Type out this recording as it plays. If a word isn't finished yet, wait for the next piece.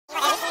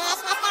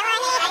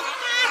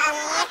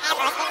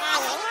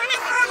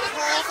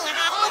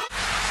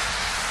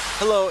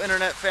Hello,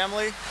 internet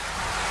family.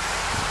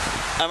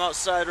 I'm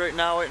outside right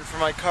now waiting for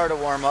my car to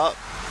warm up.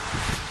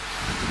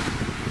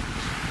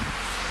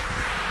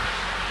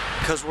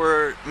 Because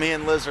me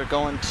and Liz are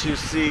going to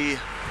see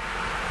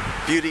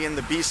Beauty and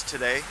the Beast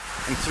today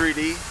in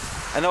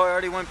 3D. I know I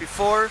already went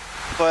before,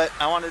 but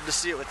I wanted to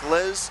see it with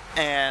Liz,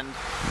 and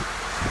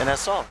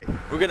that's all.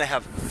 We're gonna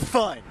have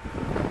fun.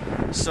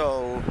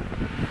 So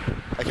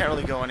I can't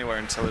really go anywhere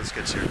until Liz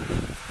gets here.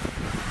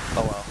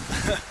 Oh well.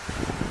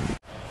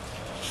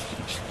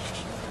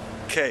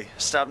 Okay,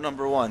 stop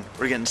number one.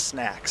 We're getting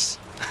snacks.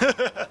 There's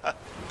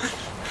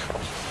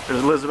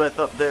Elizabeth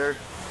up there.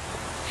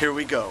 Here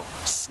we go.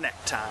 Snack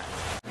time.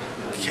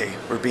 Okay,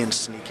 we're being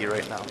sneaky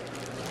right now.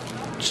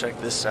 Check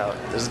this out.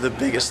 This is the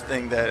biggest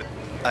thing that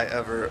I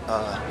ever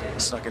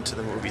snuck into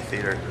the movie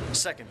theater.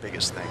 Second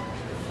biggest thing.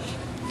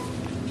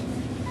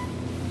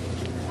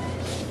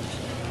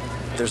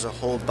 There's a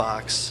whole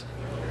box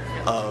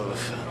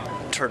of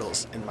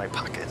turtles in my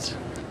pocket.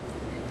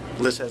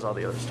 Liz has all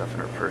the other stuff in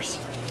her purse.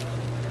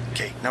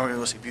 Okay, now we're gonna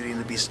go see Beauty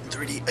and the Beast in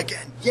 3D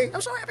again. Yay, I'm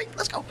so happy.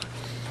 Let's go.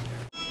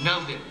 Now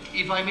then,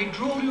 if I may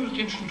draw your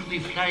attention to the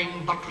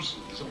flying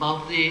buttresses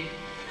above the,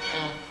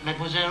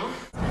 mademoiselle.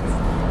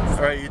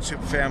 Alright,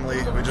 YouTube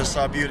family, we just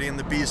saw Beauty and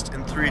the Beast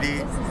in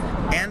 3D,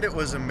 and it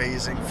was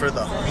amazing for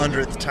the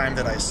 100th time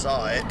that I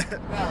saw it.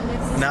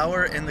 Now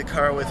we're in the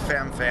car with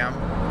Fam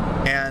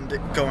and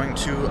going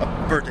to a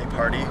birthday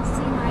party.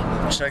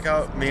 Check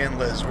out me and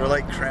Liz. We're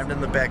like crammed in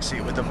the back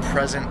seat with a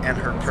present and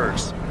her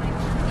purse.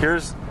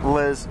 Here's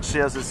Liz. She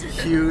has this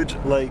huge,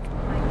 like,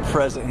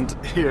 present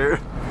here.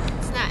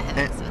 It's not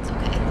heavy, so it's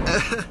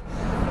okay.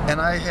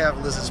 And I have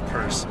Liz's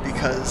purse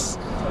because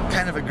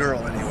kind of a girl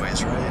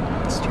anyways,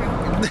 right? It's true.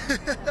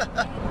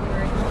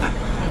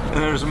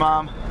 And there's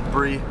Mom,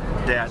 Bree,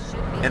 Dad,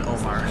 and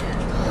Omar.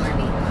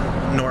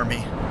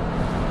 Normie.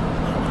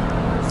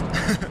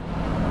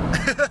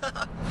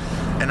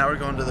 And now we're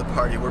going to the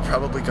party. We're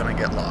probably gonna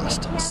get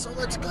lost. So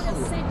let's go.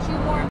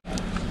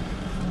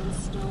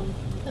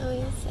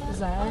 Is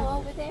that it?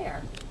 Over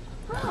there.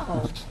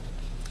 Oh.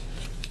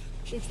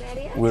 Is that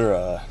it?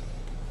 We're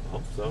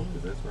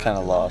kind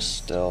of lost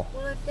still.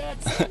 Well, if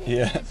that's it,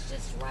 yeah, it's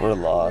just right we're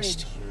on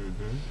lost.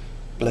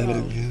 We're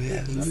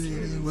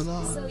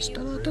lost. So you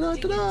gotta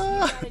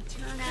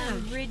turn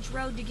on Ridge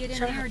Road to get in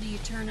there, or do you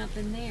turn up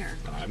in there?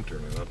 I'm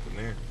turning up in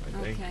there, I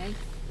think. Okay.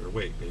 Or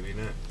wait, maybe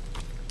not.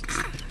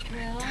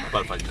 Well,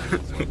 About 5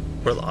 times.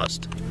 We're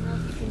lost. I don't know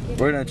if you can get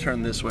We're gonna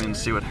turn this way and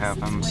see what It's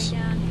happens. way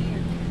down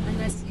here,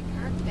 unless you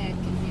park back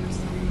in here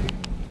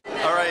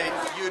somewhere. Alright,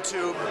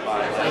 YouTube,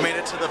 we made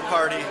it to the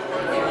party,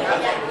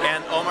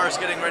 and Omar's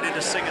getting ready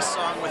to sing a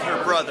song with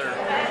her brother.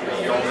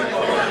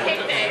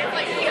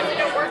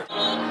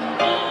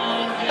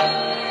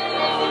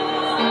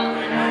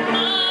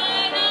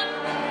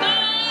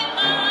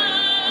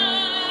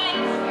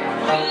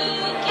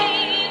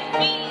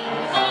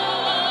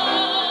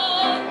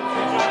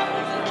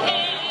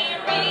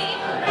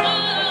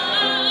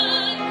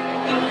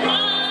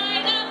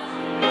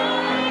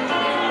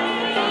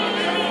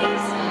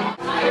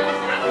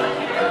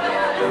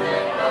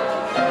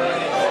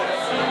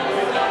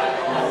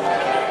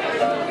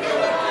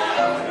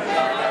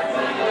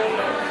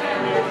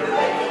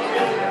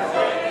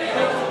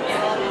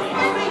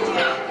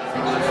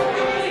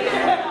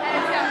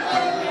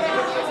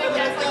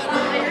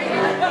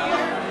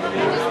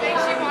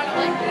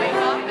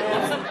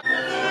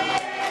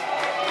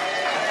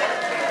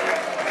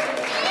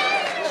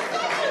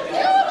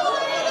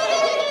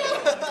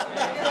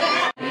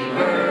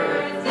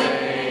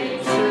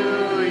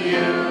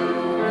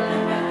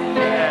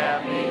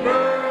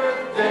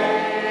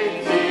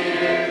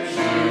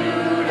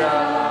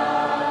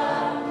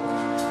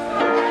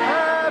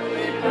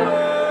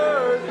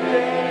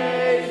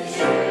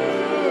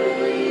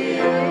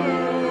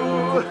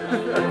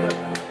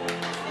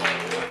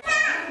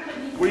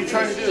 What are you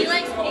trying to do? He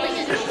likes holding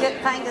it.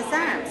 Find his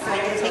arm so I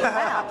can take it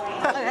out.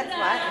 Oh, that's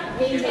what.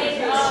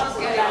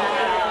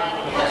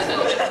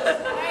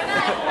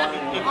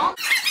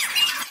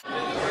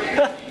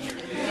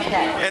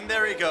 And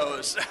there he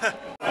goes.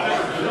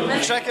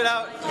 Check it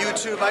out,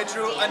 YouTube. I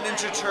drew a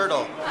Ninja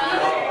Turtle.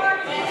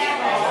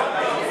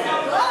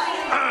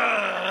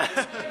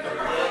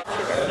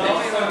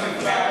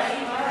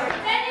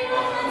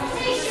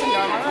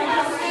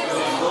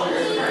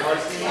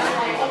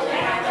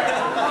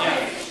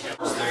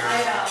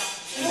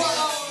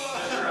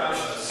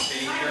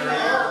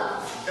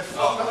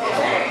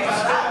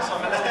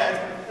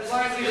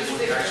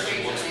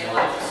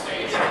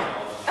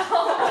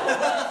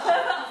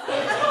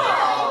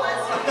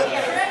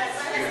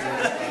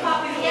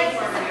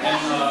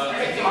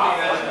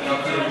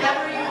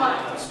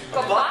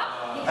 Go pop?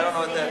 I don't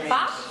know what that means.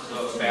 Pop?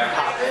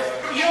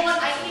 You know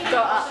what? I can go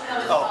up.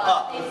 Oh,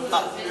 up.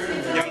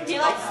 He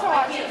likes to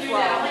watch it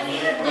well.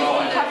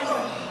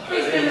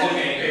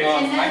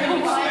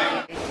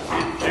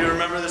 Do you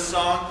remember this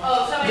song?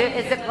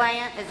 Is it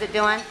playing? Is it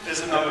doing?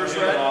 Is the numbers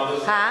red?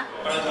 Huh?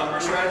 Are the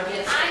numbers red?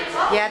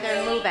 Yeah,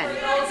 they're moving.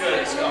 Good,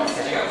 let's go.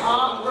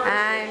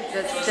 I'm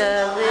just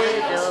a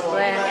little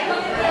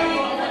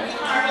breath.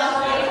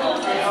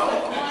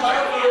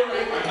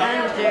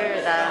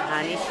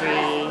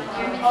 tree.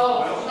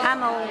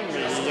 I'm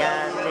only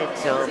a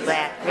little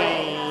black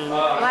rain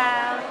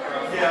cloud.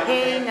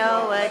 Pay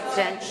no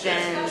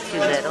attention to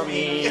little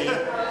me.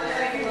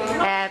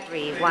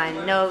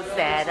 Everyone knows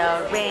that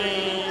a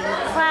rain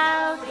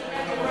cloud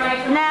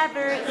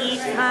never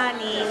eats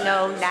honey,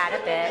 no, not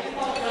a bit.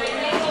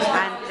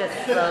 I'm just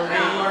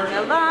floating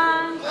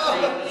along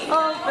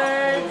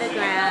over the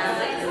ground,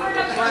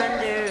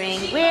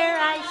 wondering where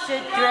I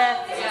should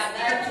drift.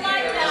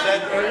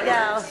 There you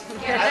go.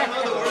 I don't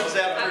know the words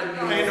after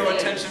pay no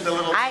attention to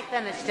little. I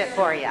finished it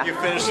for you. You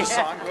finished the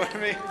song with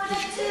me?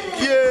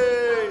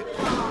 Yay!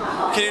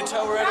 Can you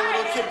tell we're at a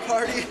little kid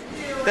party?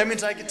 That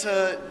means I get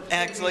to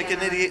act like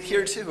an idiot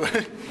here too.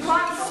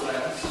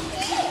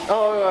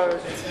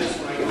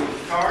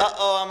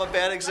 Uh-oh, I'm a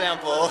bad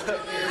example.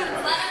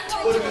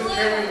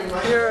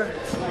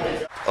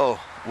 Oh,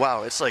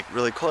 wow, it's like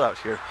really cold out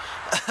here.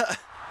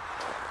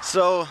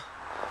 So,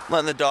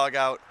 letting the dog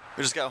out.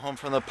 We just got home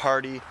from the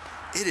party.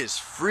 It is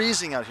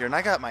freezing out here, and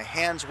I got my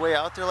hands way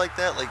out there like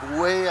that, like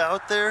way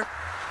out there.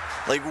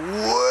 Like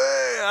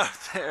way out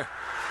there.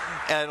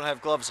 And I don't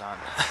have gloves on.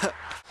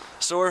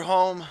 So we're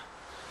home.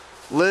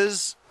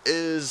 Liz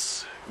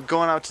is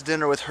going out to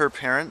dinner with her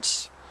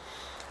parents.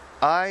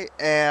 I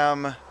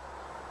am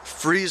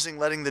freezing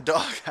letting the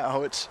dog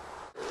out.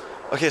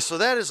 Okay, so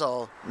that is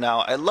all now.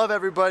 I love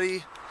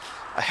everybody.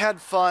 I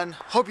had fun.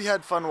 Hope you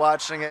had fun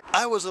watching it.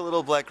 I was a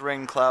little black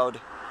rain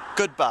cloud.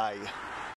 Goodbye.